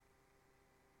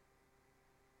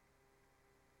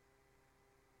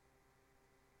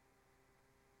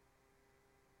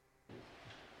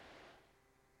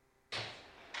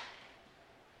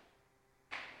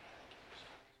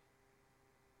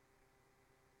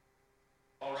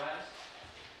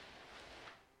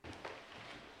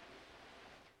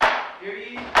Hear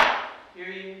ye, hear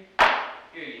ye,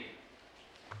 hear ye.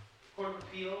 Court of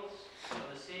Appeals of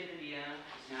the State of Indiana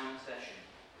is now in session.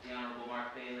 The Honorable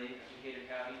Mark Bailey of Decatur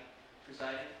County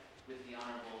presiding, with the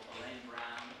Honorable Elaine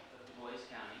Brown of Du Bois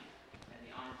County and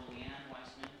the Honorable Leanne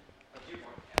Weissman of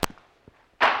Dearborn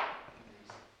County.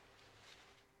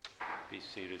 Be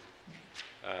seated.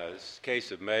 This is the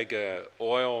case of Mega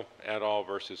Oil et al.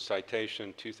 Versus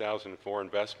Citation 2004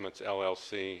 Investments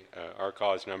LLC. Our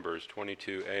cause number is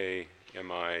 22A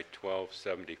MI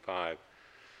 1275.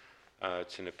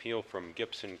 It's an appeal from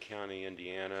Gibson County,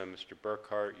 Indiana. Mr.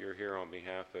 Burkhart, you're here on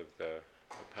behalf of the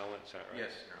appellant, is that right?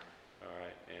 Yes, Your Honor. All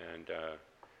right, and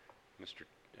Mr.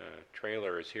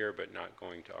 Traylor is here but not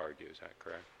going to argue, is that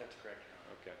correct? That's correct, Your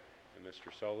Honor. Okay. And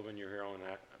Mr. Sullivan, you're here on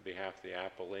behalf of the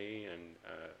appellee, and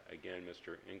again,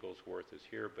 Mr. Inglesworth is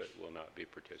here but will not be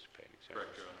participating.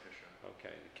 Correct, Your Honor.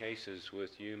 Okay, the case is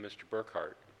with you, Mr.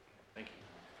 Burkhart. Thank you.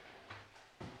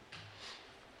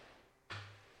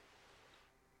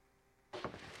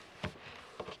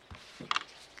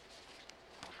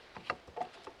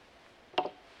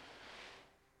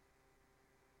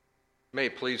 May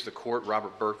it please the court,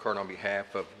 Robert Burkhart on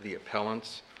behalf of the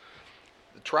appellants.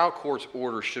 The trial court's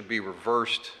order should be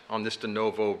reversed on this de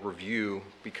novo review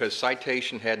because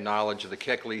Citation had knowledge of the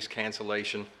Keck Lease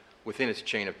cancellation within its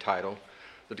chain of title.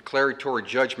 The Declaratory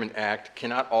Judgment Act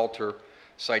cannot alter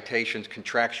Citation's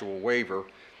contractual waiver,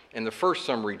 and the first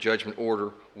summary judgment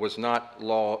order was not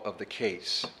law of the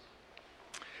case.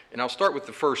 And I'll start with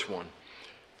the first one.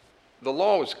 The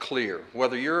law is clear.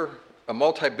 Whether you're a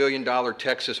multi-billion-dollar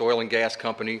Texas oil and gas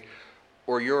company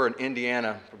or you're an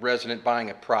Indiana resident buying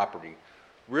a property,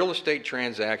 real estate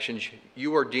transactions,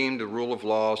 you are deemed the rule of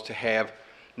laws to have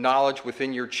knowledge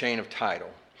within your chain of title.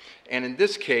 And in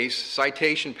this case,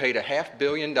 Citation paid $500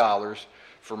 million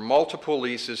for multiple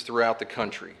leases throughout the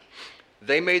country.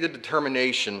 They made the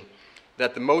determination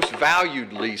that the most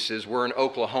valued leases were in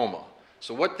Oklahoma.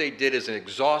 So what they did is an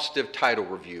exhaustive title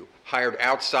review, hired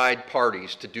outside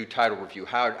parties to do title review,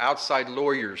 hired outside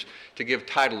lawyers to give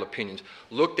title opinions,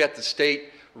 looked at the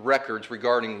state records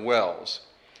regarding wells.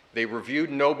 They reviewed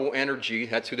Noble Energy,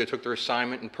 that's who they took their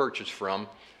assignment and purchase from,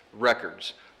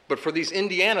 records. But for these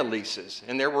Indiana leases,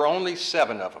 and there were only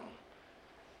 7 of them,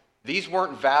 these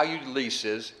weren't valued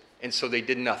leases, and so they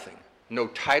did nothing. No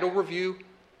title review,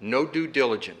 no due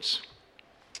diligence.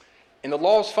 And the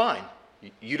law is fine.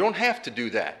 You don't have to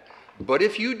do that. But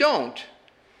if you don't,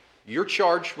 you're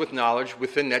charged with knowledge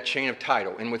within that chain of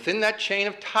title. And within that chain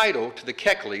of title to the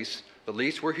Keck Lease, the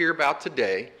lease we're here about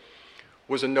today,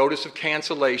 was a notice of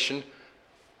cancellation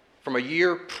from a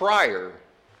year prior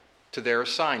to their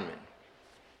assignment.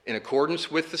 In accordance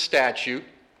with the statute,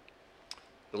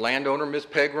 the landowner, Ms.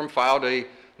 Pegram, filed a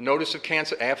notice of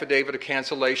affidavit of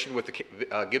cancellation with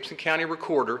the Gibson County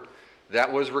recorder.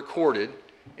 That was recorded,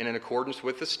 and in accordance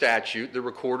with the statute, the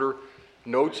recorder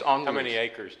notes on the How many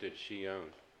acres did she own?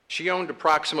 She owned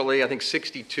approximately, I think,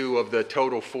 62 of the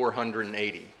total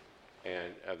 480.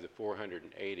 And of the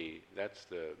 480, that's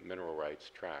the mineral rights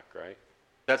tract, right?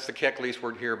 That's the Keck Lease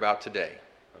we're here about today.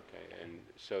 Okay, and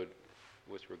so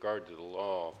with regard to the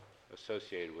law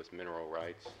associated with mineral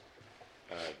rights,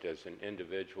 does an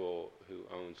individual who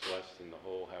owns less than the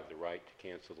whole have the right to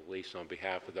cancel the lease on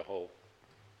behalf of the whole?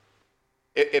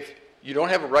 If you don't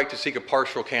have a right to seek a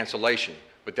partial cancellation,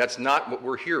 but that's not what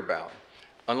we're here about.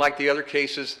 Unlike the other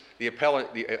cases, the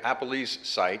appellee's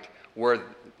site, where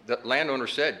the landowner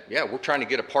said, yeah, we're trying to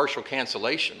get a partial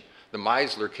cancellation, the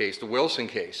Meisler case, the Wilson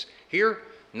case. Here,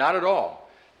 not at all.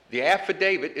 The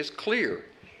affidavit is clear.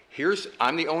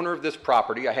 I'm the owner of this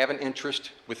property. I have an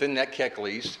interest within that Keck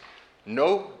Lease.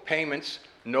 No payments,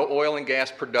 no oil and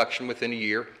gas production within a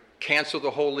year. Cancel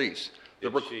the whole lease.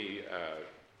 Did she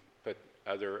put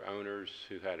other owners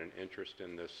who had an interest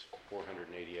in this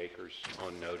 480 acres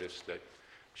on notice that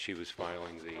she was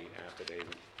filing the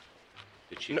affidavit?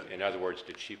 Did she, no. In other words,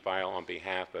 did she file on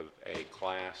behalf of a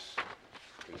class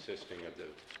consisting of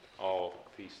all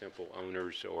fee simple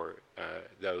owners or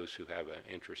those who have an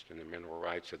interest in the mineral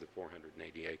rights of the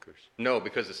 480 acres? No,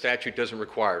 because the statute doesn't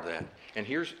require that. And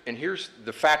here's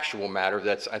the factual matter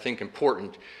that's, I think,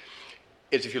 important,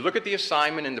 is if you look at the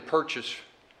assignment and the purchase,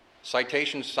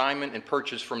 Citation assignment and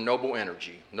purchase from Noble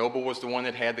Energy. Noble was the one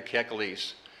that had the Keck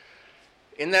Lease.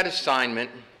 In that assignment,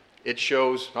 it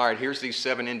shows, all right, here's these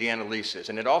 7 Indiana leases,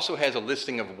 and it also has a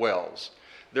listing of wells.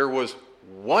 There was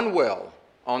 1 well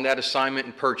on that assignment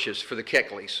and purchase for the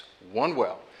Keck Lease, 1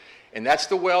 well. And that's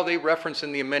the well they reference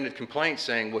in the amended complaint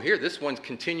saying, well, here, this one's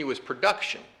continuous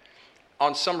production.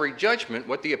 On summary judgment,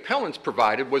 what the appellants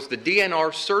provided was the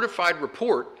DNR certified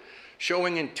report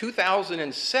showing in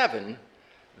 2007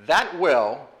 that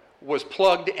well was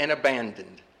plugged and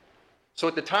abandoned. So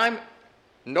at the time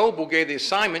Noble gave the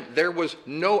assignment, there was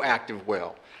no active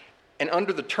well. And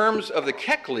under the terms of the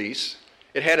Keck lease,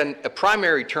 it had a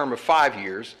primary term of 5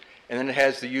 years, and then it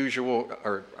has the usual,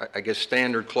 or I guess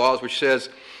standard clause, which says,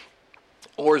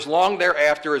 or as long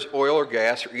thereafter as oil or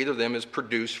gas or either of them is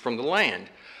produced from the land.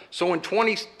 So in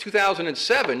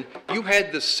 2007, you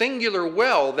had the singular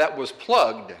well that was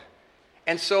plugged,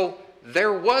 and so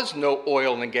there was no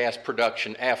oil and gas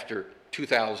production after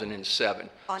 2007.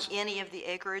 On any of the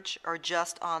acreage or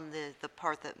just on the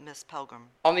part that Ms. Pegram?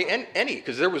 On the any,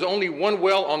 because there was only one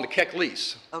well on the Keck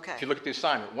lease. Okay. If you look at the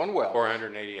assignment, one well.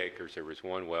 480 acres, there was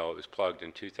one well. It was plugged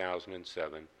in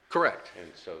 2007. Correct. And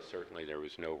so certainly there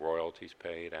was no royalties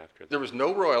paid after that. There was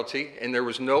no royalty, and there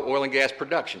was no oil and gas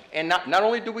production. And not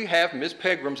only do we have Ms.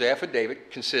 Pegram's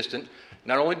affidavit consistent,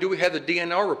 not only do we have the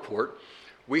DNR report,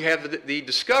 we have the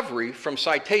discovery from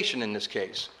Citation in this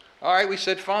case. All right, we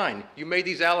said, fine. You made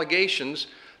these allegations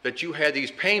that you had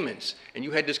these payments and you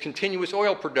had this continuous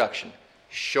oil production.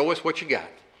 Show us what you got.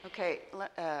 Okay,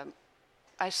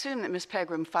 I assume that Ms.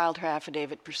 Pegram filed her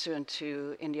affidavit pursuant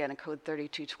to Indiana Code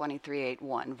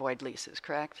 322381, void leases,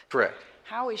 correct? Correct.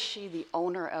 How is she the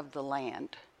owner of the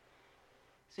land?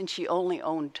 Since she only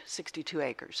owned 62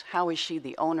 acres, how is she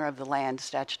the owner of the land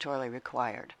statutorily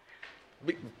required?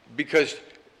 Because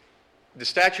the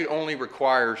statute only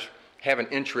requires have an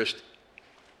interest.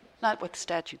 Not what the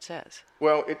statute says.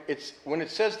 Well, it's when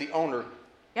it says the owner.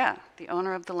 Yeah, the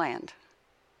owner of the land.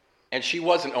 And she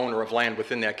was an owner of land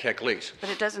within that Keck lease.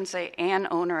 But it doesn't say an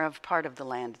owner of part of the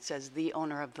land. It says the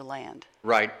owner of the land.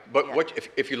 Right. But Yeah.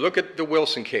 if you look at the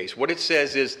Wilson case, what it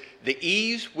says is the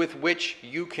ease with which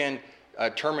you can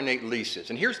terminate leases.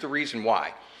 And here's the reason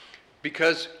why.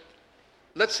 Because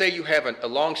let's say you have a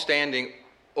long-standing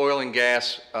oil and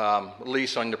gas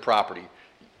lease on the property.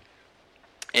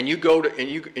 And you go to,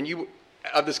 and you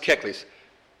of this Keck lease,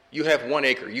 you have 1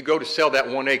 acre. You go to sell that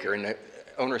 1 acre, and the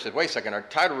owner said, wait a second, our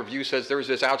title review says there's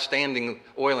this outstanding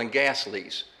oil and gas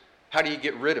lease. How do you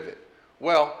get rid of it?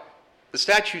 Well, the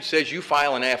statute says you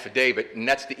file an affidavit, and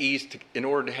that's the ease in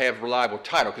order to have reliable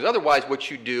title. Because otherwise what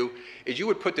you do is you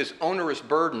would put this onerous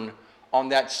burden on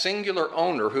that singular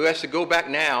owner who has to go back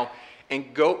now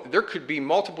and go, there could be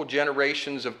multiple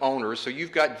generations of owners, so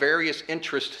you've got various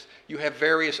interests. You have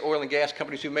various oil and gas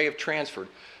companies who may have transferred.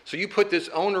 So you put this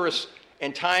onerous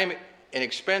and time and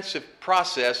expensive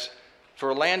process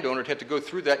for a landowner to have to go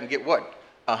through that and get what?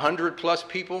 100 plus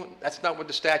people? That's not what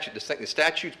the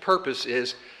statute's purpose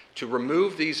is to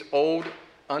remove these old,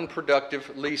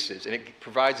 unproductive leases. And it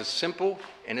provides a simple,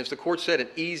 and as the court said, an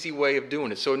easy way of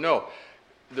doing it. So no,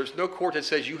 there's no court that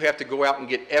says you have to go out and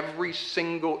get every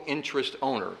single interest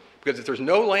owner. Because if there's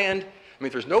no land,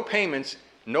 if there's no payments,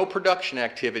 no production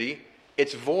activity,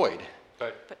 it's void.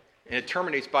 And it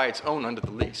terminates by its own under the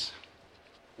lease.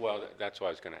 Well, that's what I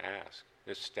was going to ask.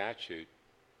 This statute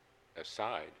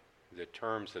aside, the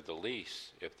terms of the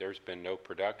lease, if there's been no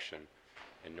production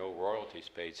and no royalties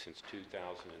paid since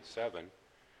 2007,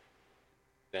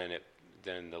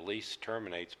 then the lease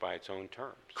terminates by its own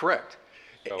terms. Correct.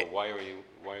 So why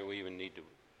do we even need to?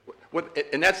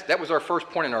 And that was our first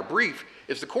point in our brief,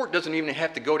 is the court doesn't even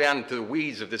have to go down into the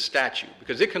weeds of this statute,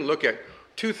 because it can look at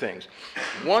 2 things.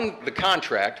 One, the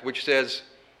contract, which says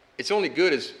it's only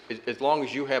good as long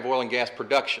as you have oil and gas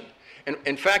production. And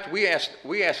in fact, we asked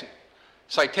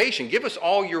Citation, give us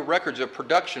all your records of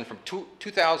production from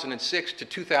 2006 to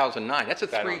 2009. That's a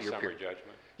 3-year period.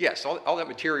 Judgment? Yes, all that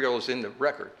material is in the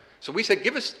record. So we said,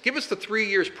 give us the 3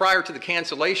 years prior to the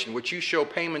cancellation, which you show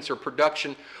payments or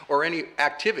production or any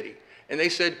activity. And they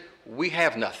said, we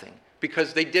have nothing,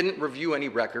 because they didn't review any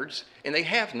records, and they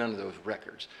have none of those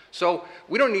records. So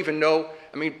we don't even know,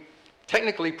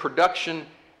 technically production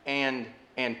and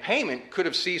payment could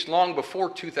have ceased long before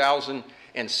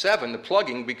 2007, the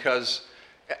plugging, because,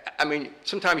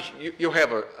 sometimes you'll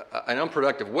have an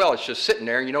unproductive well, it's just sitting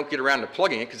there, and you don't get around to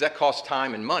plugging it because that costs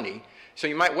time and money. So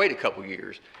you might wait a couple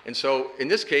years. And so in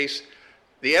this case,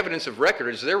 the evidence of record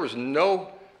is there was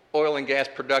no oil and gas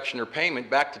production or payment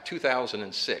back to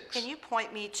 2006. Can you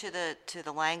point me to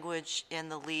the language in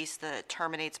the lease that it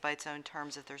terminates by its own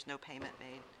terms if there's no payment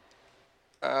made?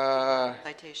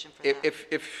 Citation for that.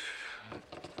 If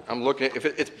I'm looking at,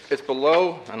 if it's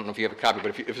below, I don't know if you have a copy,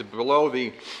 but if it's below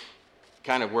the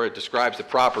kind of where it describes the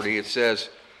property, it says,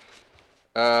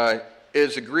 it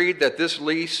is agreed that this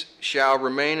lease shall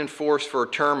remain in force for a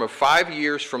term of 5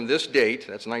 years from this date,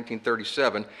 that's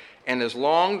 1937, and as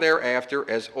long thereafter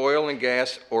as oil and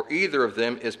gas or either of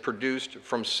them is produced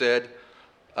from said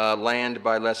land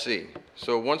by lessee.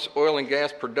 So once oil and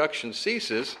gas production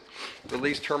ceases, the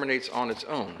lease terminates on its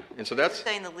own. And so that's,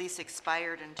 Saying the lease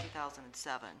expired in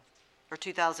 2007, or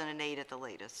 2008 at the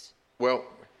latest. well,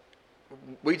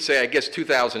 we'd say, I guess,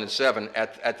 2007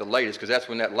 at the latest, because that's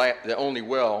when the only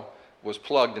well was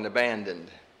plugged and abandoned.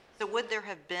 So would there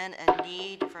have been a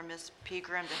need for Ms.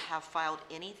 Pegram to have filed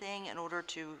anything in order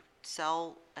to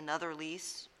sell another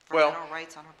lease for Well, mineral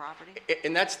rights on her property?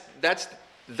 And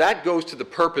that goes to the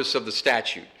purpose of the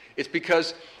statute. It's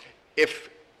because if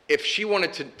she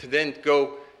wanted to then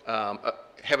go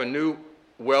have a new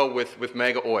well with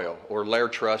Mega Oil or Lair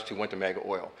Trust who went to Mega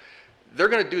Oil, they're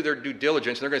going to do their due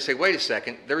diligence and they're going to say, wait a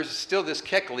second, there is still this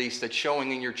Keck lease that's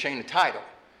showing in your chain of title.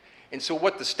 And so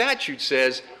what the statute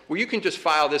says, well, you can just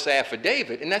file this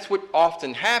affidavit, and that's what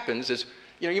often happens is,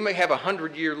 you may have a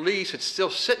 100-year lease, it's still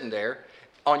sitting there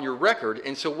on your record,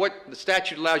 and so what the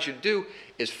statute allows you to do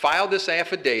is file this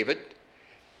affidavit,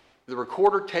 the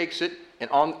recorder takes it, and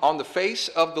on the face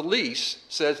of the lease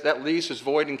says that lease is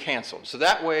void and canceled. So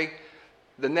that way,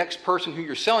 the next person who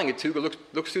you're selling it to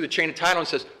looks through the chain of title and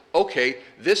says, okay,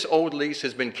 this old lease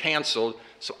has been canceled,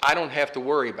 so I don't have to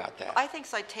worry about that. I think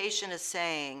Citation is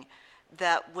saying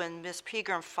that when Ms.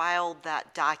 Pegram filed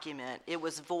that document, it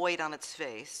was void on its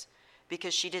face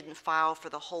because she didn't file for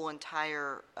the whole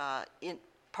entire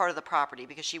part of the property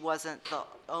because she wasn't the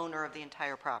owner of the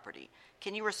entire property.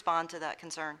 Can you respond to that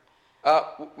concern?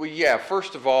 Well, yeah,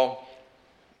 first of all,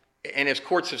 and as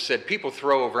courts have said, people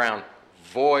throw around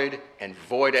void and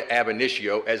void ab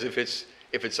initio as if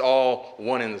it's all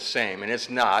one and the same, and it's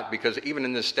not, because even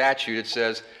in the statute it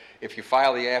says if you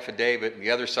file the affidavit and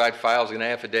the other side files an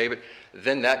affidavit,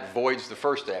 then that voids the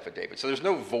first affidavit. So there's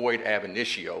no void ab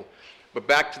initio. But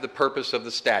back to the purpose of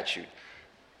the statute.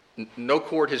 No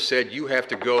court has said you have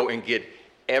to go and get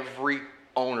every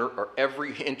owner or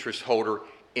every interest holder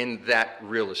in that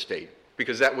real estate,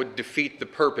 because that would defeat the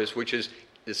purpose, which is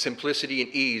the simplicity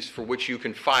and ease for which you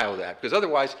can file that. Because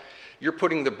otherwise, you're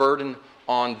putting the burden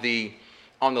on the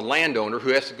landowner who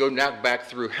has to go now back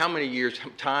through how many years'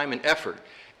 time and effort,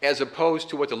 as opposed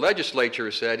to what the legislature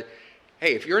has said,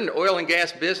 hey, if you're in the oil and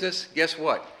gas business, guess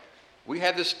what? We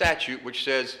have this statute which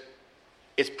says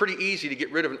it's pretty easy to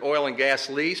get rid of an oil and gas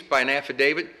lease by an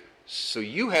affidavit, so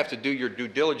you have to do your due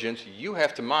diligence, you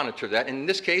have to monitor that. And in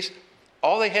this case,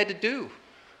 all they had to do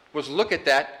was look at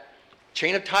that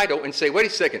chain of title and say, wait a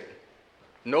second,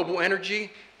 Noble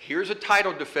Energy, here's a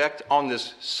title defect on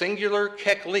this singular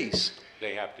Keck lease.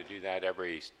 They have to do that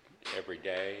every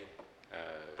day.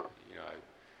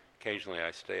 Occasionally I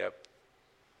stay up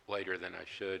later than I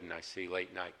should, and I see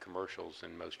late night commercials,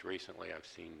 and most recently I've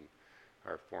seen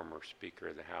our former Speaker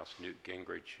of the House, Newt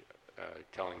Gingrich,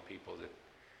 telling people that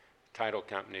title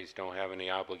companies don't have any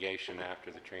obligation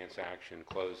after the transaction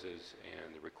closes,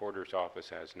 and the recorder's office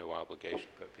has no obligation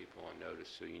to put people on notice,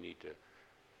 so you need to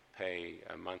pay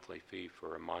a monthly fee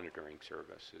for a monitoring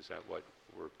service. Is that what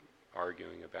we're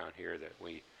arguing about here, that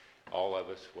all of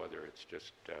us, whether it's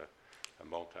just a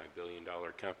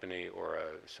multi-billion-dollar company or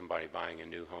somebody buying a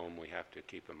new home, we have to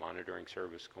keep a monitoring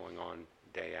service going on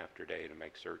day after day to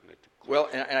make certain that... Well,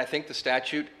 and I think the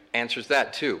statute answers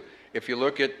that too. If you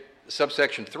look at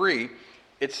subsection 3,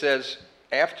 it says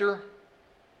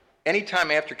anytime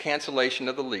after cancellation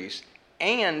of the lease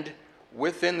and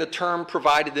within the term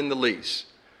provided in the lease.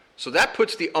 So that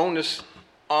puts the onus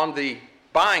on the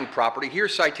buying property.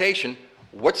 Here's citation.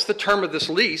 What's the term of this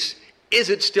lease? Is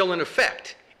it still in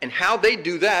effect? And how they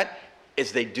do that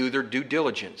is they do their due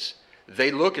diligence. They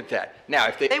look at that. Now,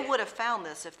 if they would have found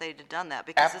this if they'd have done that,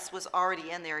 because this was already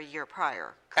in there a year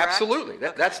prior, correct? Absolutely.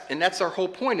 That's our whole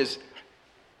point is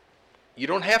you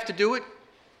don't have to do it.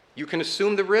 You can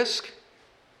assume the risk,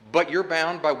 but you're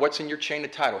bound by what's in your chain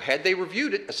of title. Had they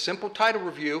reviewed it, a simple title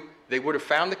review, they would have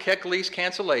found the Keck lease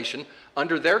cancellation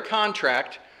under their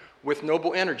contract with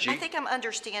Noble Energy. I think I'm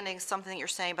understanding something that you're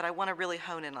saying, but I want to really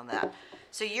hone in on that.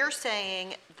 So you're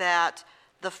saying that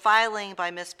the filing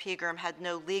by Ms. Pegram had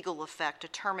no legal effect to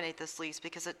terminate this lease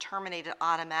because it terminated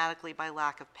automatically by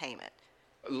lack of payment.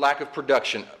 Lack of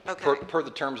production, okay, per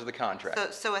the terms of the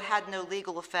contract. So it had no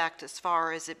legal effect as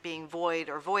far as it being void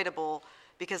or voidable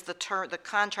because the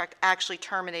contract actually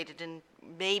terminated in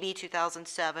maybe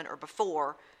 2007 or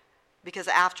before, because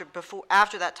after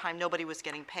that time nobody was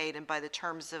getting paid, and by the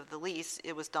terms of the lease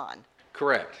it was done.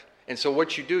 Correct. And so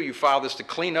what you do, you file this to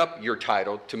clean up your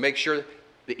title to make sure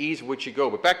the ease of which you go.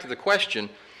 But back to the question,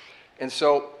 and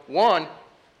so one,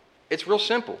 it's real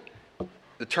simple.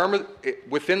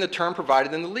 Within the term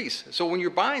provided in the lease. So when you're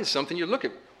buying something, you look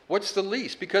at what's the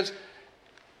lease, because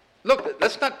look,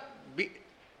 let's not be,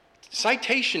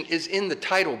 citation is in the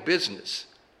title business,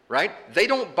 right? They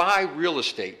don't buy real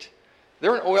estate.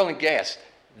 They're in oil and gas.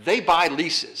 They buy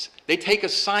leases. They take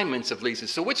assignments of leases.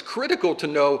 So it's critical to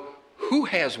know who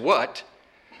has what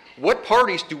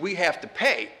parties do we have to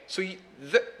pay. So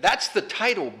that's the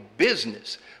title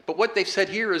business. But what they've said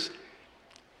here is,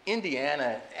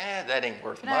 Indiana, that ain't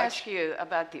worth Can much. I ask you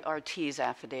about the Ortiz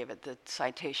affidavit, the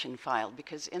citation filed?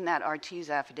 Because in that Ortiz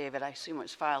affidavit, I assume it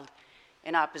was filed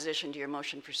in opposition to your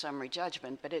motion for summary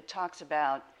judgment, but it talks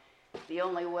about the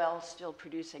only well still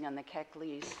producing on the Keck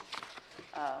Lease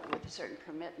with a certain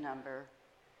permit number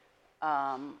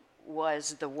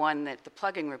was the one that the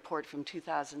plugging report from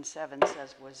 2007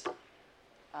 says was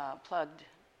plugged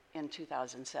in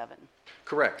 2007.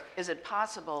 Correct. Is it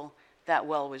possible that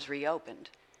well was reopened?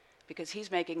 Because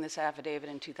he's making this affidavit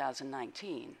in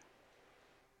 2019.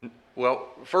 Well,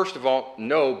 first of all,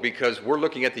 no, because we're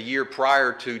looking at the year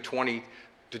prior to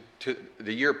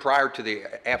the year prior to the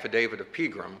affidavit of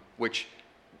Pegram, which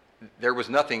there was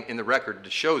nothing in the record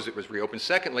that shows it was reopened.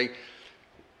 Secondly,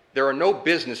 there are no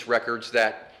business records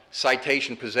that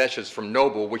Citation possesses from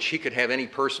Noble, which he could have any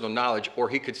personal knowledge, or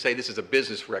he could say this is a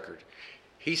business record.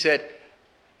 He said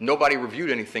nobody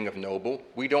reviewed anything of Noble.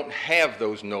 We don't have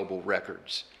those Noble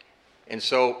records. And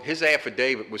so his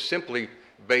affidavit was simply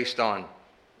based on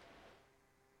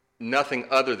nothing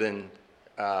other than,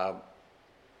 I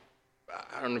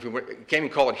don't know if you can't even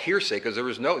call it hearsay, because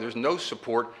there's no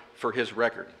support for his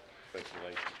record. Thank you,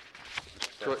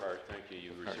 Mr. Burkhart, thank you.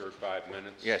 You reserved 5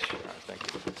 minutes. Yes, Your Honor, thank you.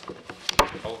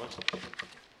 Sullivan?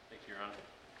 Thank you, Your Honor.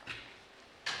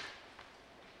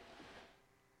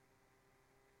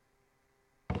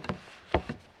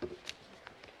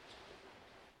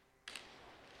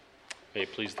 May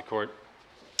it please the court.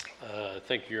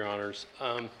 Thank you, Your Honors.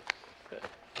 I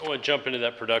want to jump into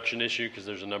that production issue because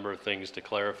there's a number of things to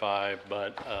clarify,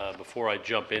 but before I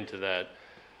jump into that,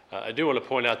 I do want to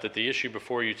point out that the issue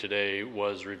before you today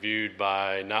was reviewed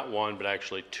by not one, but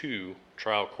actually 2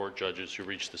 trial court judges who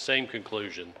reached the same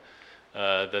conclusion,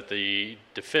 that the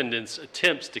defendant's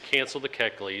attempts to cancel the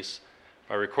Keck lease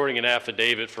by recording an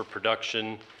affidavit for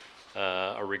production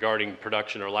or regarding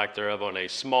production or lack thereof on a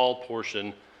small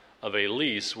portion of a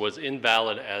lease was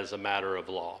invalid as a matter of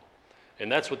law. And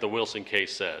that's what the Wilson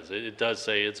case says. It does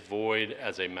say it's void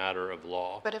as a matter of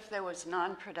law. But if there was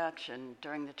non-production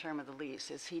during the term of the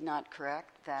lease, is he not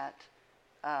correct that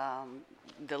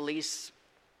the lease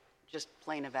just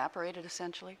plain evaporated,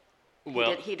 essentially?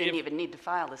 Well, He didn't even need to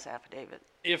file this affidavit.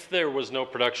 If there was no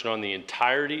production on the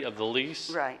entirety of the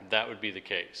lease, Right. that would be the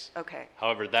case. Okay.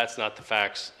 However, that's not the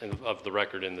facts of the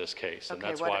record in this case, and Okay,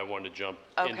 that's what- why I wanted to jump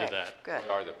into Okay, that. good.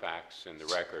 What are the facts in the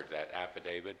record, that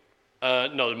affidavit?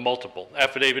 No, multiple.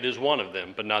 Affidavit is one of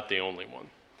them, but not the only one.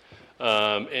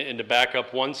 And to back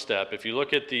up one step, if you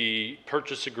look at the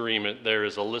purchase agreement, there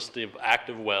is a list of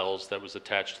active wells that was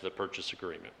attached to the purchase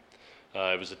agreement.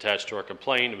 It was attached to our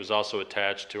complaint. It was also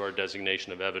attached to our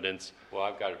designation of evidence. Well,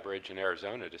 I've got a bridge in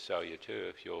Arizona to sell you too,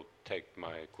 if you'll take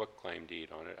my quitclaim deed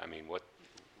on it. I mean, what,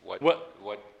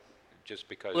 just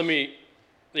because... Let me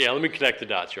connect the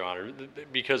dots, Your Honor,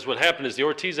 because what happened is the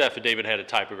Ortiz affidavit had a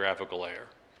typographical error.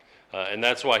 And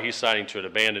that's why he's citing to an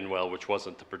abandoned well, which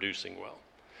wasn't the producing well.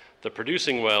 The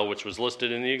producing well, which was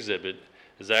listed in the exhibit,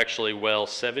 is actually well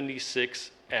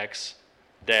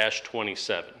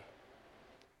 76X-27.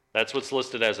 That's what's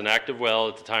listed as an active well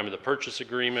at the time of the purchase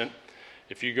agreement.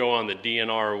 If you go on the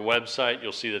DNR website,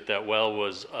 you'll see that that well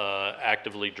was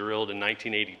actively drilled in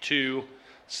 1982,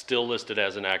 still listed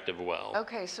as an active well.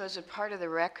 Okay, so is it part of the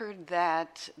record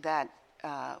that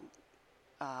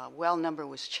well number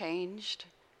was changed?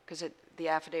 Because the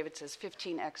affidavit says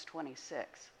 15X26.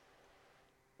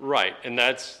 Right, and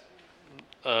that's,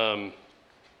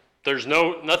 there's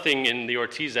nothing in the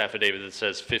Ortiz affidavit that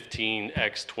says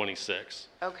 15X26.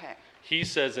 Okay. He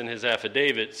says in his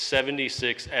affidavit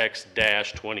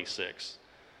 76X-26.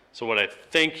 So what I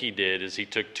think he did is he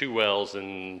took 2 wells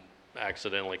and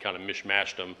accidentally kind of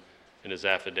mishmashed them in his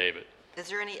affidavit. Is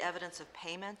there any evidence of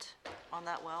payment on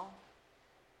that well?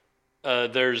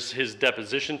 There's his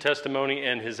deposition testimony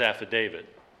and his affidavit.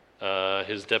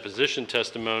 His deposition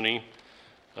testimony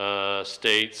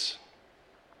states,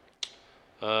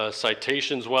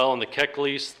 Citation's well on the Keck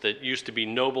lease that used to be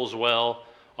Noble's well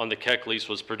on the Keck lease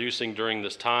was producing during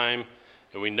this time.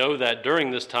 And we know that during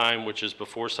this time, which is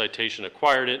before Citation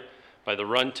acquired it, by the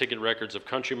run ticket records of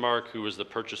Countrymark, who was the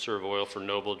purchaser of oil for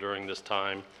Noble during this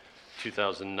time,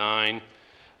 2009.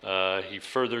 He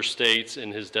further states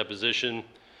in his deposition,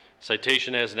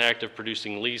 Citation has an active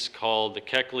producing lease called the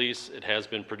Keck lease. It has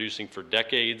been producing for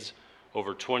decades,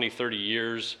 over 20, 30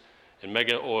 years. And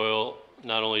Mega Oil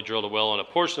not only drilled a well on a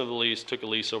portion of the lease, took a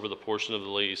lease over the portion of the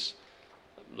lease.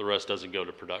 the rest doesn't go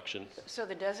to production. So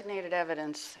the designated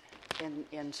evidence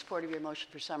in support of your motion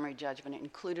for summary judgment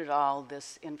included all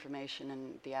this information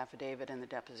in the affidavit and the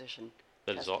deposition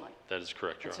That is all. testimony? That is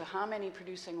correct, Your And so Honor. how many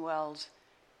producing wells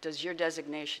does your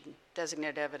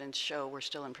designated evidence show were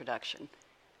still in production?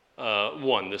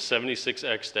 One, the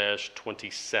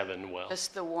 76X-27 well.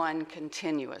 Just the one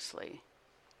continuously?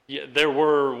 Yeah, there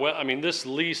were, well, I mean, this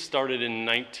lease started in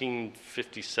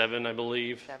 1957, I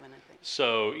believe. 7, I think.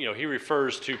 So, he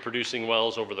refers to producing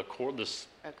wells over the course,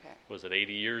 Okay. was it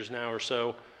 80 years now or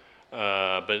so?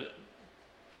 But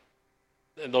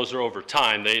those are over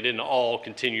time. They didn't all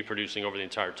continue producing over the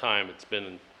entire time. It's been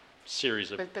a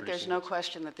series of But there's producing no wells.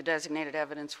 question that the designated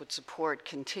evidence would support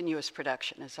continuous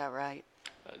production, is that right?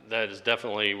 That is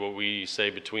definitely what we say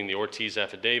between the Ortiz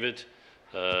affidavit,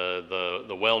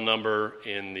 the well number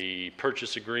in the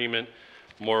purchase agreement.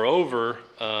 Moreover,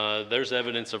 there's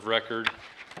evidence of record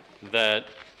that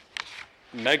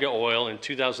Mega Oil in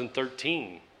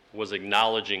 2013 was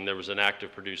acknowledging there was an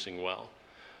active producing well.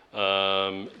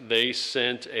 They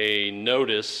sent a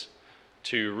notice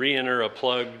to re-enter a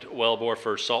plugged wellbore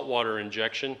for saltwater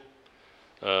injection.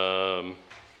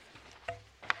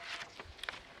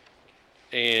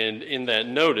 And in that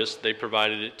notice, they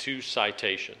provided it to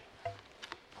Citation.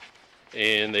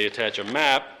 And they attach a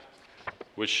map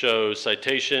which shows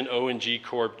Citation O&G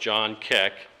Corp. John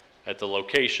Keck at the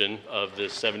location of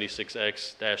this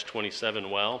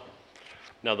 76X-27 well.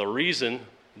 Now, the reason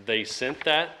they sent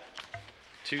that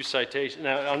to Citation,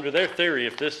 now, under their theory,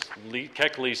 if this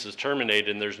Keck lease is terminated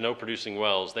and there's no producing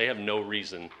wells, they have no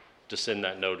reason to send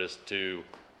that notice to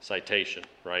Citation,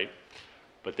 right?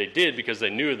 But they did because they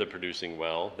knew of the producing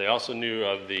well. They also knew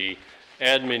of the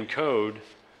admin code,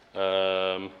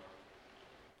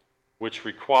 which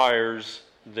requires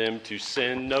them to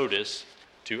send notice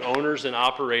to owners and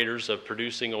operators of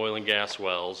producing oil and gas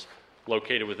wells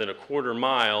located within a quarter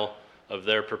mile of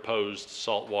their proposed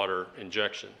saltwater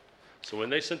injection. So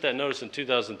when they sent that notice in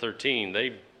 2013,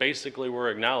 they basically were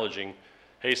acknowledging,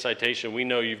 hey, Citation, we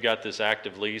know you've got this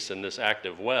active lease and this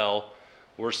active well.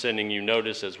 We're sending you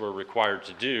notice, as we're required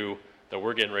to do, that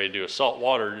we're getting ready to do a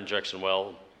saltwater injection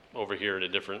well over here at a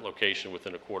different location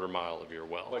within a quarter mile of your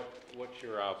well. What's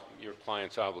your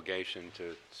client's obligation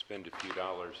to spend a few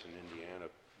dollars in Indiana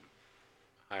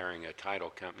hiring a title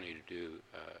company to do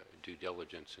due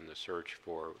diligence in the search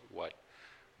for what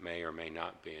may or may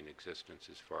not be in existence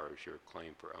as far as your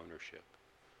claim for ownership?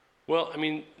 Well, I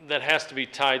mean, that has to be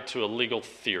tied to a legal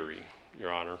theory,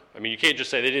 Your Honor. I mean, you can't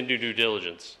just say they didn't do due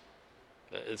diligence.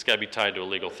 It's got to be tied to a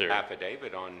legal theory.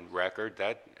 Affidavit on record,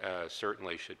 that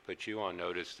certainly should put you on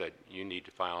notice that you need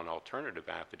to file an alternative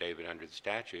affidavit under the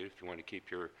statute if you want to keep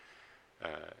your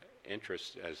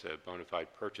interest as a bona fide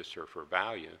purchaser for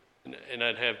value. And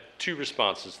I'd have two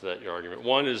responses to that, your argument.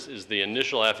 One is the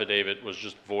initial affidavit was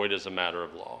just void as a matter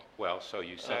of law. Well, so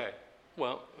you say.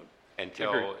 Well, Until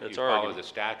agreed. you That's our follow argument. the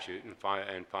statute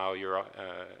and file your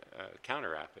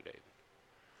counter affidavit.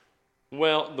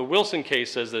 Well, the Wilson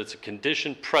case says that it's a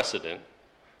condition precedent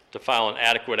to file an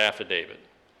adequate affidavit.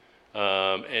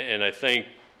 And I think,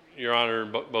 Your Honor,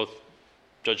 both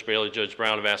Judge Bailey, Judge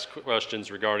Brown have asked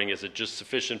questions regarding, is it just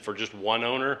sufficient for just one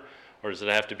owner, or does it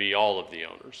have to be all of the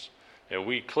owners? And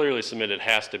we clearly submit it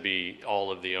has to be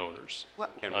all of the owners.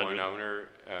 Can one owner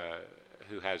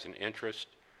who has an interest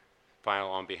file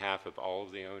on behalf of all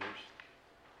of the owners?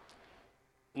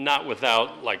 Not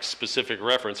without like specific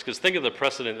reference, because think of the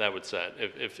precedent that would set.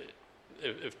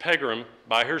 If Pegram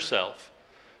by herself,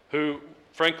 who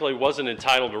frankly wasn't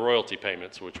entitled to royalty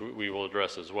payments, which we will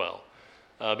address as well,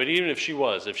 but even if she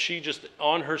was, if she just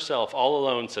on herself all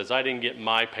alone says, I didn't get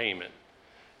my payment,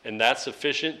 and that's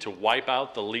sufficient to wipe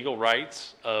out the legal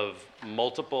rights of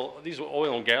multiple, these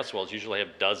oil and gas wells usually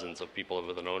have dozens of people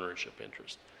with an ownership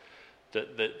interest.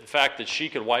 The fact that she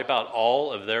could wipe out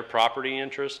all of their property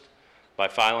interest by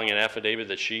filing an affidavit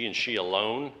that she and she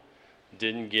alone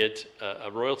didn't get a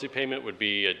royalty payment would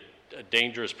be a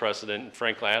dangerous precedent. And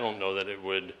frankly, I don't know that it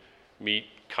would meet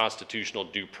constitutional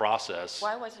due process.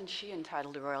 Why wasn't she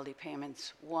entitled to royalty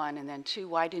payments, one? And then two,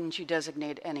 why didn't you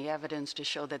designate any evidence to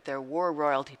show that there were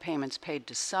royalty payments paid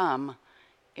to some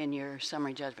in your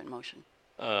summary judgment motion?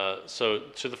 So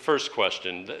to the first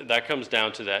question, that comes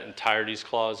down to that entireties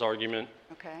clause argument.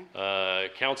 Okay.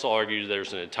 Counsel argued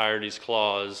there's an entireties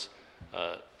clause.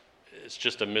 It's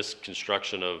just a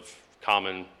misconstruction of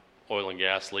common oil and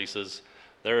gas leases.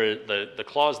 The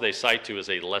clause they cite to is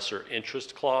a lesser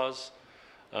interest clause,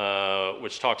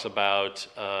 which talks about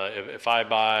if I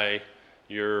buy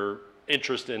your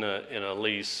interest in a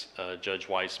lease, Judge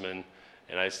Weissman,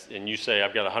 and you say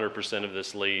I've got 100% of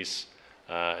this lease,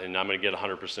 and I'm going to get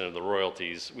 100% of the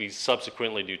royalties. We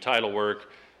subsequently do title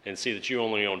work and see that you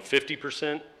only own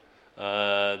 50%,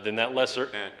 then that lesser...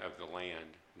 Of the land,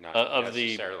 not of the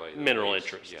necessarily mineral lease.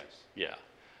 interest. Yes.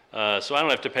 Yeah. So I don't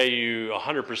have to pay you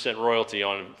 100% royalty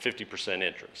on 50%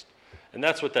 interest. And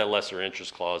that's what that lesser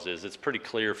interest clause is. It's pretty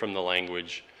clear from the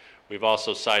language. We've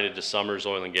also cited the Summers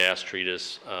Oil and Gas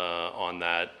treatise on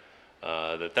that,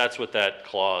 that's what that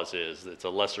clause is. It's a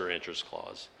lesser interest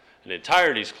clause. An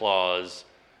entireties clause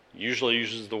usually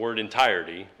uses the word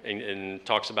entirety and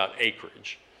talks about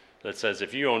acreage. That says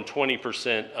if you own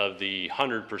 20% of the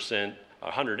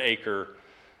 100 acre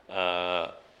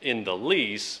in the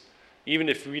lease, even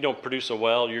if we don't produce a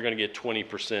well, you're going to get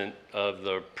 20% of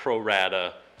the pro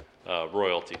rata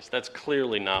royalties. That's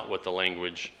clearly not what the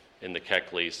language in the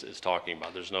Keck Lease is talking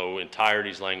about. There's no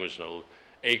entireties language, no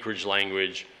acreage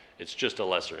language. It's just a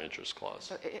lesser interest clause.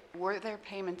 So were there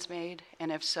payments made?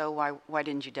 And if so, why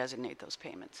didn't you designate those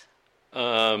payments?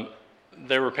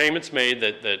 There were payments made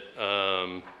that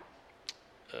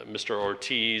Mr.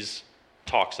 Ortiz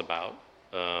talks about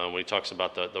when he talks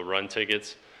about the run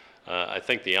tickets. I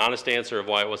think the honest answer of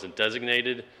why it wasn't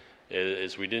designated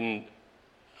is we didn't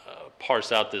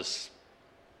parse out this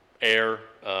error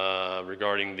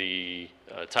regarding the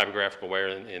typographical error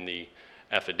in the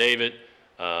affidavit,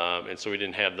 and so we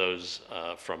didn't have those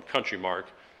from Countrymark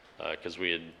because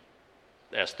we had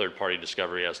asked third-party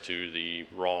discovery as to the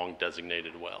wrong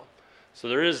designated well. So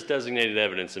there is designated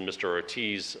evidence in Mr.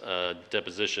 Ortiz's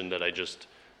deposition that I just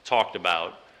talked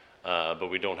about, but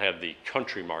we don't have the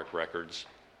Countrymark records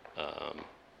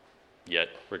yet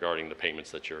regarding the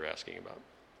payments that you're asking about.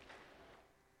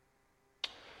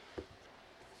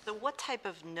 So what type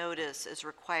of notice is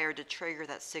required to trigger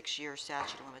that 6-year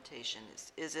statute of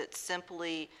limitations? Is it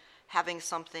simply having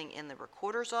something in the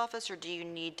recorder's office, or do you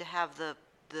need to have the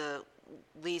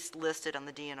lease listed on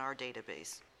the DNR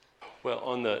database? Well,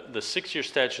 on the 6-year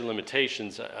statute of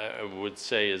limitations, I would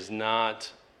say is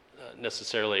not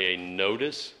necessarily a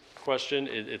notice question.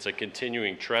 It's a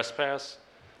continuing trespass.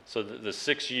 So the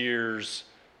 6 years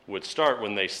would start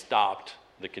when they stopped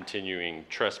the continuing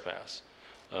trespass.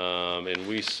 And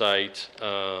we cite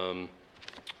was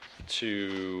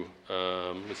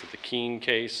it the Keene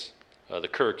case? The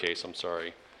Kerr case, I'm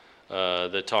sorry,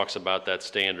 that talks about that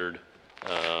standard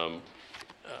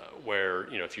where,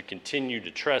 you know, if you continue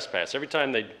to trespass, every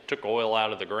time they took oil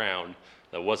out of the ground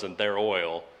that wasn't their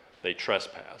oil, they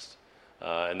trespassed.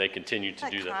 And they continued to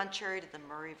do that. Contrary to the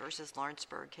Murray versus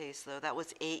Lawrenceburg case, though, that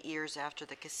was 8 years after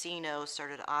the casino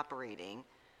started operating,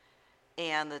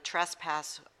 and the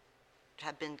trespass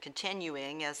had been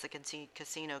continuing as the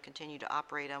casino continued to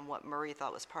operate on what Murray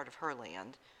thought was part of her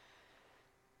land.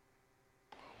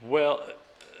 Well,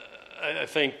 I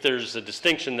think there's a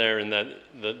distinction there in that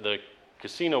the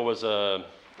casino was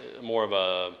more of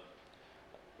a,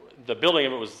 the building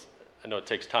of it was, I know it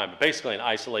takes time, but basically an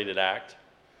isolated act.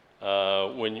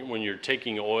 When you're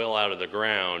taking oil out of the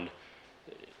ground,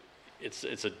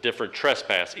 it's a different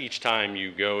trespass each time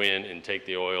you go in and take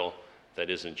the oil that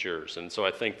isn't yours. And so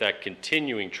I think that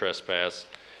continuing trespass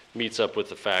meets up with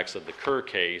the facts of the Kerr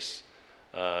case.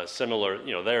 Similar,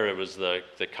 you know, there it was the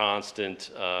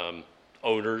constant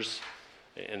odors,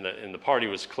 and the party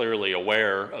was clearly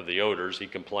aware of the odors. He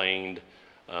complained,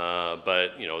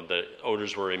 but you know, the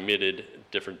odors were emitted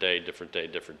different day, different day,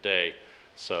 different day.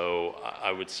 So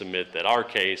I would submit that our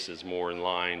case is more in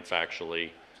line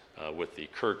factually with the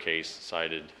Kerr case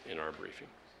cited in our briefing.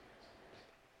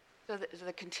 So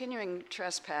the continuing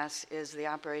trespass is the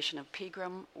operation of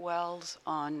Pegram wells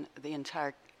on the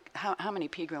entire, how many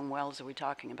Pegram wells are we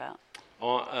talking about?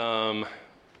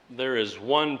 There is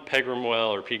one Pegram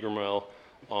well or Pegram well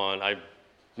on, I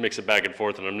mix it back and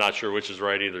forth and I'm not sure which is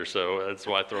right either, so that's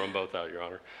why I throw them both out, Your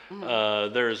Honor.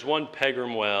 Mm-hmm. There is one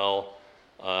Pegram well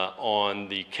on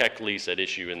the Keck Lease at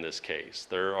issue in this case.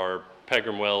 There are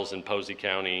Pegram wells in Posey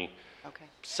County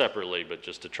separately, but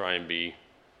just to try and be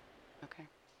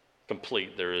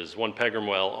complete, there is one Pegram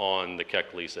well on the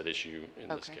Keck Lease at issue in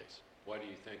this case. Why do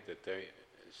you think that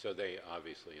they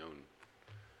obviously own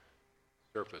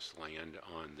surface land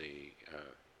on the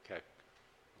Keck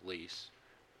Lease.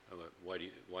 Why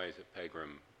is it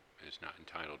Pegram is not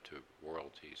entitled to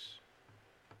royalties?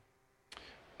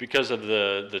 Because of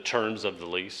the terms of the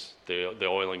lease, the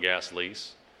oil and gas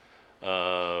lease.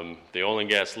 The oil and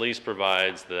gas lease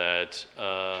provides that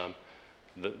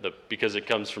because it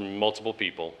comes from multiple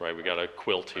people, right? We got a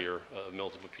quilt here of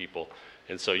multiple people,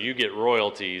 and so you get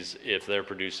royalties if they're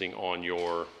producing on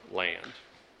your land.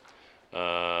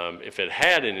 If it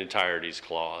had an entireties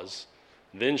clause,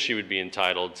 then she would be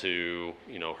entitled to,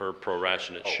 her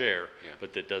prorationate share,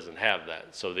 but it doesn't have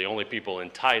that. So the only people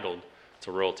entitled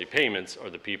to royalty payments are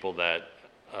the people that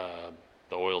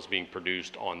the oil's being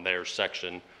produced on their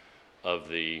section of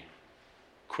the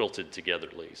quilted together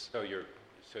lease. So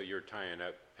you're tying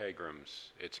up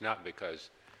Pegram's, it's not because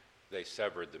they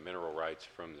severed the mineral rights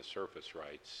from the surface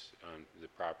rights on the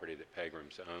property that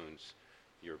Pegram's owns.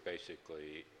 You're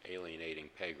basically alienating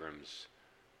Pegram's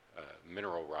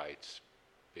mineral rights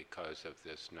because of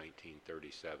this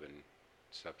 1937,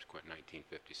 subsequent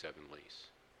 1957 lease.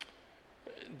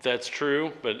 That's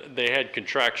true, but they had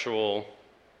contractual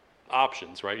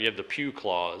options, right? You have the Pew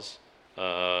clause,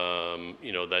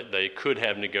 that they could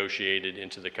have negotiated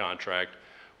into the contract,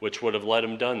 which would have let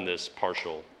them done this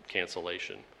partial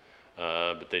cancellation.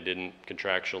 But they didn't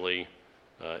contractually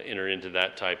enter into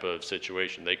that type of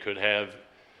situation. They could have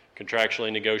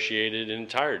contractually negotiated an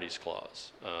entireties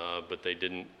clause, but they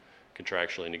didn't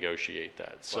contractually negotiate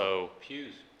that. So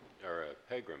Pew's or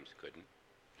Pegram's couldn't.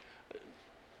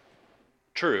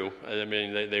 True. I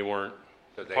mean, they weren't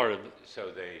part of.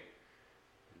 So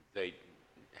they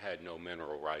had no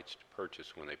mineral rights to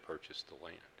purchase when they purchased the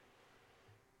land.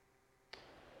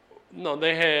 No,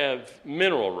 they have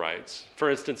mineral rights. For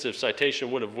instance, if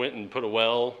Citation would have went and put a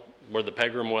well where the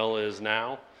Pegram well is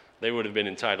now, they would have been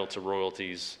entitled to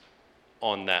royalties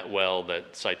on that well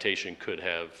that Citation could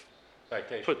have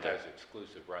Citation put there. has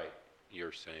exclusive right,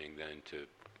 you're saying then,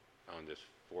 on this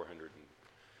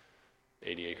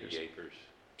 480 acres.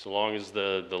 So long as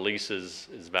the lease is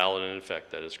valid and in effect,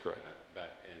 that is correct.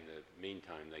 But in the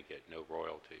meantime, they get no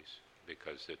royalties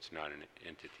because it's not an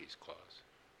entities clause.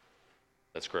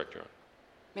 That's correct, Your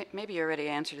Honor. Maybe you already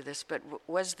answered this, but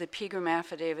was the Pegram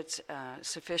affidavit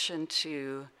sufficient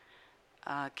to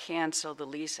cancel the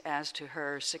lease as to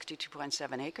her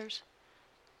 62.7 acres?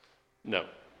 No,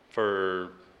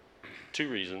 for two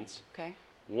reasons. Okay.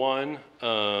 One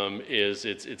is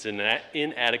it's an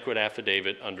inadequate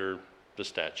affidavit under the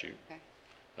statute. Okay.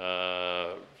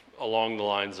 Along the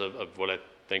lines of what I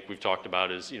think we've talked about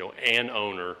is, an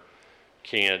owner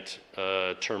can't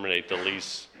terminate the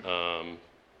lease.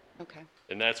 Okay.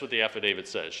 And that's what the affidavit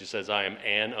says. She says, I am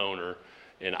an owner,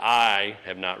 and I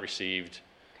have not received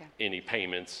any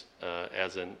payments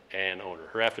as an owner.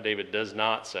 Her affidavit does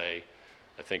not say,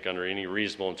 I think under any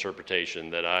reasonable interpretation,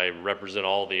 that I represent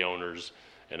all the owners,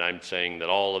 and I'm saying that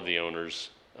all of the owners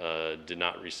did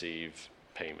not receive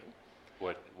payment.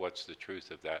 What's the truth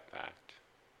of that fact?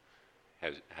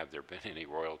 Have there been any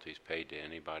royalties paid to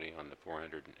anybody on the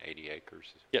 480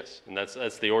 acres? Yes, and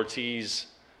that's the Ortiz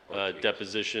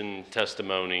deposition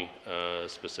testimony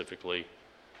specifically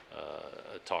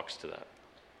talks to that.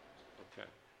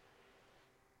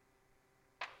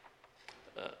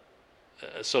 Okay.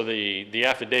 So the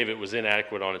affidavit was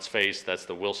inadequate on its face. That's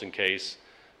the Wilson case.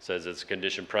 Says it's a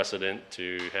condition precedent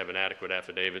to have an adequate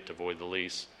affidavit to void the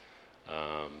lease.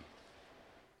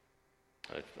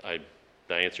 Did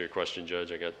I answer your question,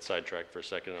 Judge? I got sidetracked for a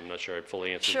second. I'm not sure I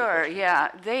fully answered your question. Sure, yeah.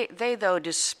 They though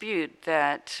dispute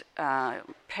that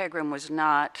Pegram was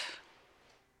not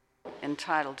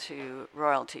entitled to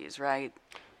royalties, right?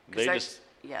 They're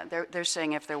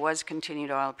saying if there was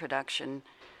continued oil production,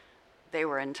 they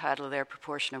were entitled to their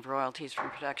proportion of royalties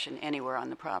from production anywhere on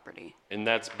the property. And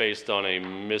that's based on a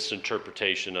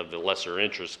misinterpretation of the lesser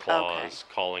interest clause,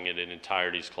 calling it an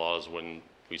entireties clause when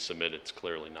we submit it's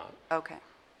clearly not. Okay.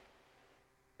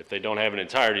 If they don't have an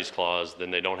entireties clause,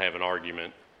 then they don't have an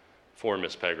argument for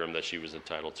Ms. Pegram that she was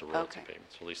entitled to royalty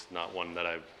payments, at least not one that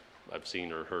I've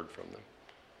seen or heard from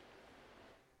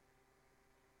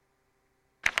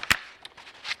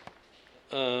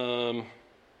them.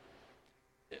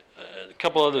 A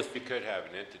couple other. You could have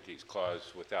an entities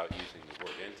clause without using the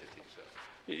word entities,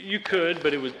 though. You could,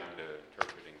 but it was. Down to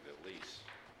interpreting the lease.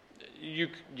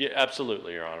 Yeah,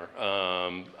 absolutely, Your Honor.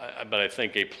 But I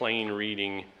think a plain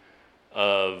reading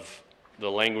of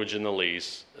the language in the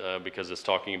lease, because it's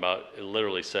talking about, it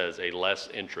literally says a less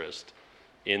interest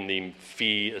in the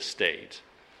fee estate.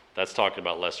 That's talking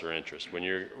about lesser interest. When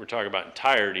we're talking about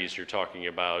entireties, you're talking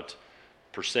about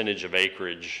percentage of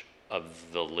acreage of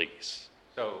the lease.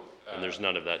 So, and there's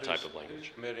none of that type of language. Who's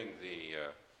committing the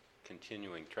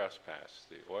continuing trespass,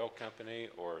 the oil company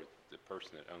or the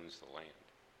person that owns the land?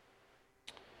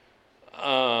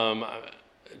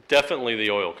 Definitely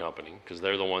the oil company, because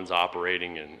they're the ones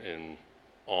operating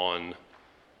on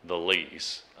the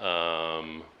lease.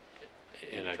 In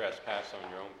trespass on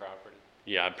your own property?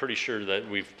 Yeah, I'm pretty sure that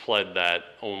we've pled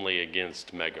that only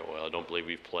against Mega Oil. I don't believe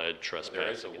we've pled trespass.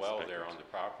 There is a against well Mega there Oil. on the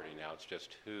property now. It's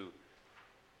just who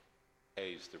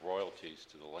pays the royalties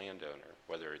to the landowner,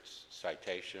 whether it's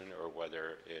Citation or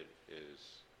whether it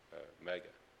is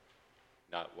Mega,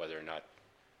 not whether or not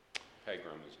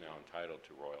Pegram is now entitled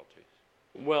to royalties.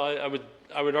 Well,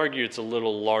 I would argue it's a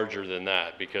little larger than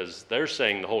that, because they're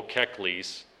saying the whole Keck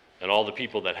lease and all the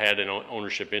people that had an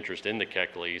ownership interest in the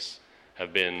Keck lease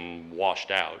have been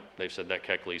washed out. They've said that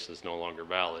Keck lease is no longer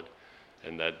valid,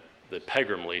 and that the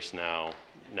Pegram lease now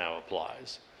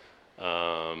applies.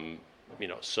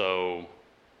 So,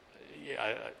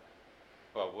 yeah,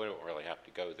 Well, we don't really have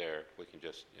to go there. We can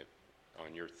just,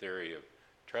 on your theory of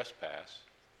trespass,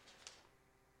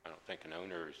 I don't think an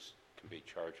owner can be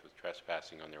charged with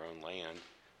trespassing on their own land.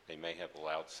 They may have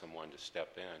allowed someone to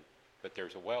step in, but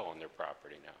there's a well on their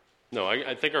property now. no,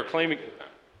 I think our claiming,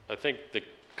 I think the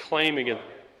claiming it,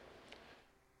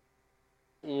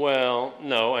 well,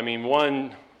 no, I mean,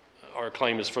 one, our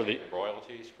claim is for the,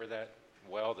 Royalties for that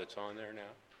well that's on there now?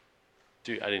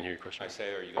 I didn't hear your question. I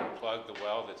say, are you going to plug the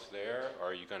well that's there, or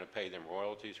are you going to pay them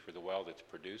royalties for the well that's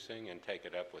producing and take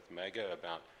it up with Mega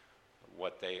about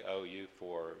what they owe you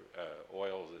for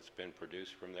oil that's been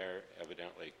produced from there,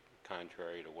 evidently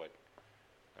contrary to what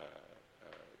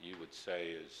you would say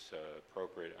is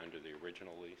appropriate under the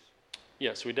original lease?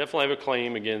 Yes, we definitely have a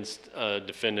claim against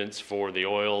defendants for the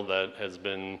oil that has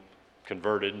been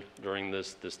converted during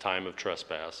this time of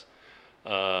trespass.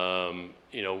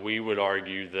 We would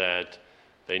argue that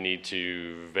they need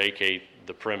to vacate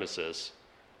the premises,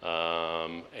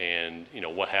 and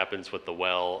what happens with the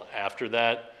well after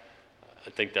that, I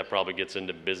think that probably gets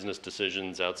into business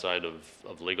decisions outside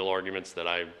of legal arguments that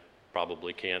I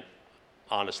probably can't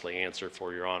honestly answer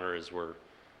for Your Honor as we're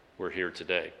here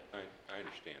today. I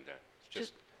understand that. It's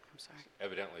just I'm sorry.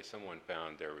 evidently someone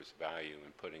found there was value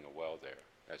in putting a well there,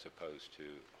 as opposed to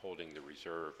holding the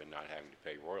reserve and not having to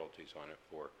pay royalties on it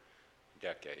for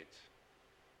decades.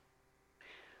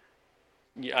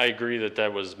 Yeah, I agree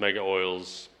that was Mega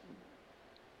Oil's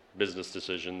business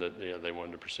decision that they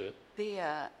wanted to pursue it.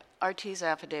 The RT's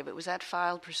affidavit, was that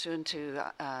filed pursuant to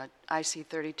IC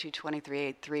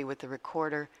 322383 with the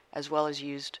recorder, as well as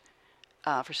used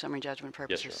for summary judgment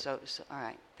purposes? Yes, Your Honor. So, all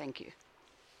right, thank you.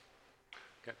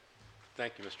 Okay.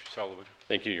 Thank you, Mr. Sullivan.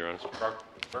 Thank you, Your Honor.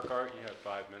 Burkhart, you have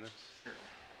 5 minutes.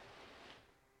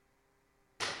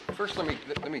 First,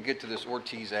 let me get to this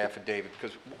Ortiz affidavit,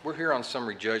 because we're here on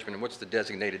summary judgment, and what's the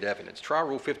designated evidence? Trial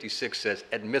Rule 56 says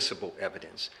admissible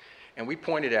evidence. And we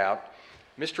pointed out,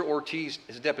 Mr. Ortiz,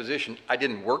 his deposition, I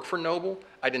didn't work for Noble,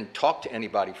 I didn't talk to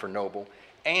anybody for Noble,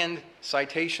 and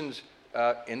citations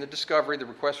in the discovery, the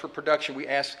request for production, we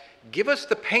asked, give us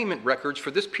the payment records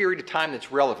for this period of time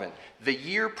that's relevant, the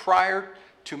year prior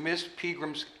to Ms.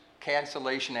 Pegram's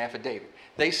cancellation affidavit.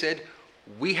 They said,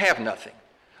 we have nothing.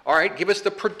 All right, give us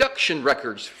the production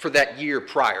records for that year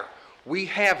prior. We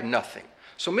have nothing.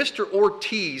 So Mr.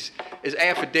 Ortiz's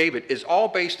affidavit is all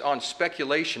based on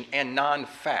speculation and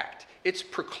non-fact. It's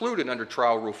precluded under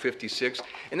Trial Rule 56,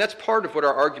 and that's part of what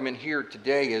our argument here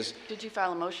today is. Did you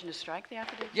file a motion to strike the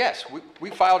affidavit? Yes, we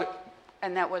filed it.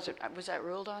 And that was that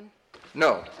ruled on?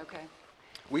 No. Okay.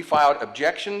 We filed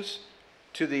objections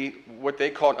to what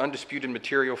they called undisputed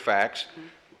material facts. Mm-hmm.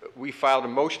 We filed a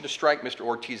motion to strike Mr.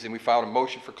 Ortiz, and we filed a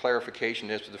motion for clarification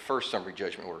as to the first summary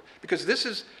judgment order. Because this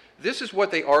is what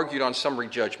they argued on summary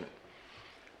judgment.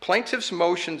 Plaintiff's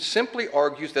motion simply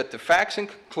argues that the facts and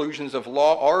conclusions of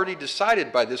law already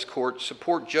decided by this court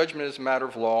support judgment as a matter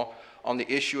of law on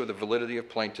the issue of the validity of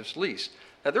plaintiff's lease.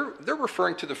 Now, they're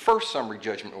referring to the first summary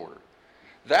judgment order.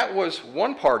 That was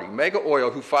one party, Mega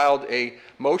Oil, who filed a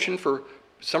motion for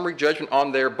summary judgment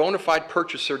on their bona fide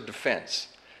purchaser defense.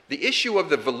 The issue of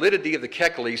the validity of the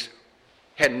Keck lease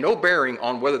had no bearing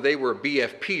on whether they were a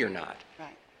BFP or not. Right.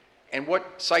 And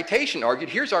what Citation argued,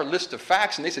 here's our list of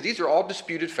facts, and they said these are all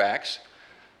disputed facts.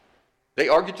 They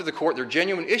argued to the court there are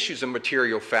genuine issues of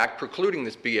material fact precluding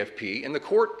this BFP, and the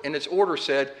court in its order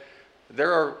said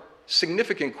there are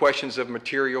significant questions of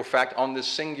material fact on this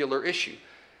singular issue.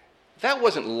 That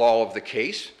wasn't law of the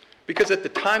case, because at the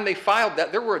time they filed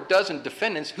that, there were a dozen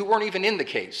defendants who weren't even in the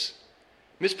case.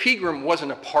 Ms. Pegram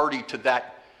wasn't a party to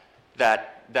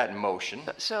that motion.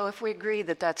 So if we agree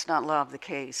that that's not law of the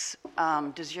case,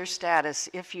 does your status,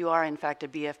 if you are in fact a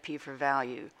BFP for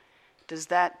value, does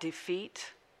that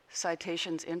defeat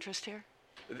Citation's interest here?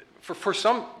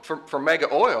 For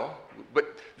Mega Oil,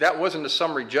 but that wasn't a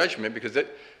summary judgment because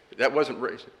that wasn't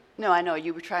raised. No, I know.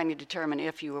 You were trying to determine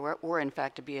if you were in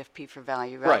fact a BFP for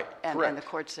value, right? Right, and, correct. And the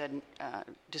court said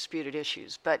disputed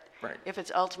issues. But right. If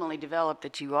it's ultimately developed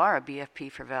that you are a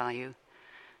BFP for value,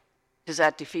 does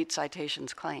that defeat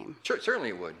Citation's claim? Sure, certainly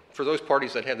it would, for those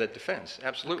parties that have that defense,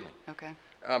 absolutely. Okay.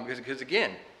 Because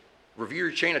again, review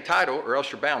your chain of title or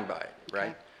else you're bound by it,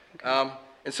 right? Okay.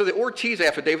 And so the Ortiz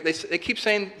affidavit, they keep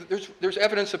saying there's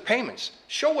evidence of payments.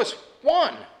 Show us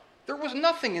one. There was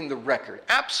nothing in the record,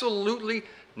 absolutely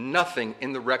nothing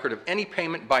in the record of any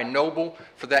payment by Noble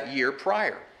for that year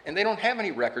prior. And they don't have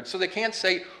any records, so they can't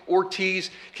say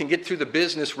Ortiz can get through the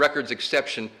business records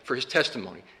exception for his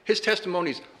testimony. His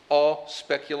testimony is all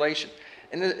speculation.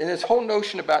 And this whole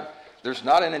notion about there's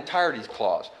not an entireties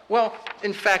clause. Well,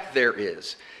 in fact, there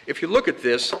is. If you look at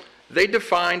this,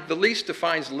 the lease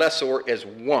defines lessor as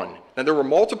one. Now, there were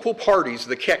multiple parties,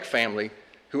 the Keck family,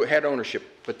 who had ownership,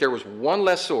 but there was one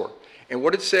lessor. And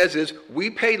what it says is, we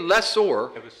pay lessor.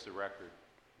 Give us the record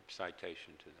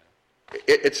citation to that.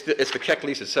 It's the Keck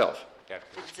lease itself.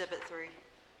 Exhibit 3.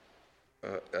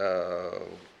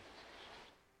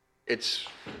 It's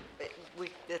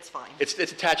fine. It's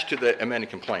attached to the amended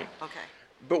complaint. Okay.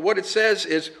 But what it says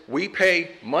is, we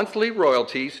pay monthly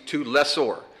royalties to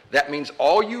lessor. That means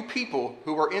all you people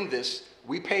who are in this,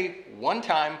 we pay one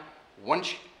time, one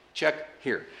check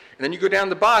here. And then you go down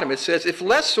the bottom, it says, if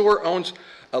lessor owns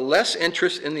a less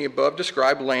interest in the above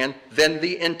described land than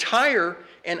the entire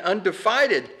and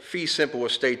undivided fee simple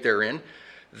estate therein,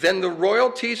 then the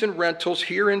royalties and rentals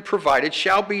herein provided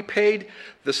shall be paid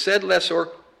the said lessor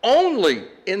only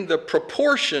in the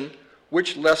proportion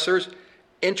which lessor's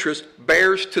interest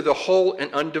bears to the whole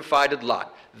and undivided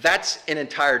lot. That's an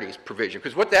entireties provision,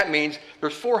 because what that means,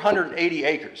 there's 480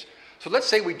 acres. So let's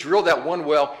say we drill that one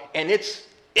well, and it's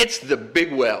the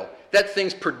big well. That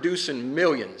thing's producing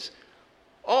millions.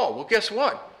 Oh, well, guess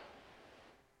what?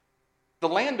 The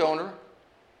landowner,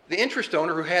 the interest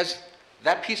owner who has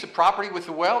that piece of property with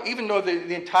the well, even though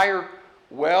the entire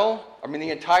the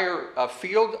entire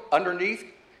field underneath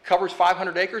covers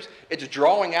 500 acres, it's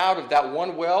drawing out of that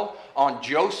one well on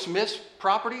Joe Smith's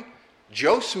property.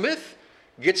 Joe Smith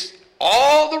gets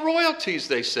all the royalties,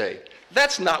 they say.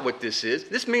 That's not what this is.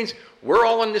 This means we're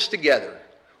all in this together.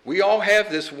 We all have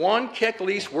this one Keck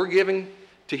lease we're giving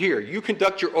to here. You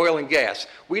conduct your oil and gas.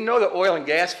 We know the oil and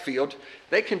gas field,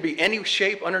 they can be any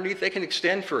shape underneath. They can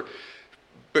extend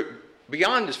but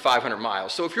beyond this 500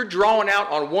 miles. So if you're drawing out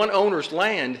on one owner's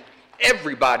land,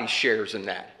 everybody shares in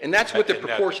that. And that's what the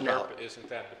proportionality. Isn't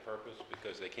that the purpose?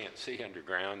 Because they can't see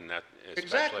underground, and that, especially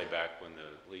Exactly. back when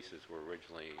the leases were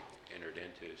originally entered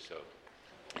into. So,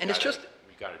 And it's just,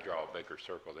 you got to draw a bigger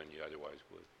circle than you otherwise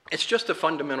would. it's just a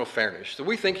fundamental fairness. So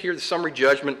we think here the summary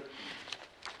judgment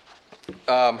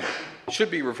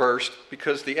should be reversed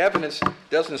because the evidence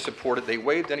doesn't support it. They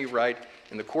waived any right,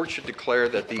 and the court should declare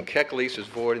that the Keck lease is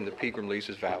void and the Pegram lease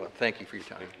is valid. Thank you for your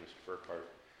time. Thank you, Mr.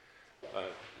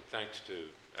 Burkhart. Thanks to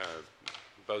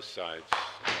both sides.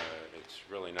 It's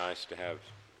really nice to have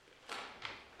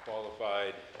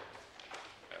qualified,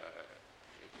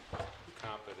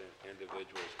 competent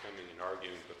individuals coming and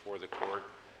arguing before the court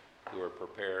who are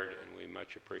prepared, and we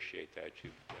much appreciate that.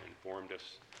 You've informed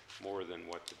us more than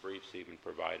what the briefs even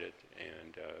provided,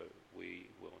 and we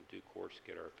will in due course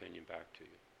get our opinion back to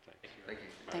you. Thank you. Thank you.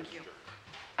 Thank you.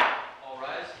 All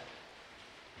rise.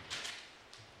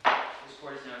 This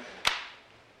court is now adjourned.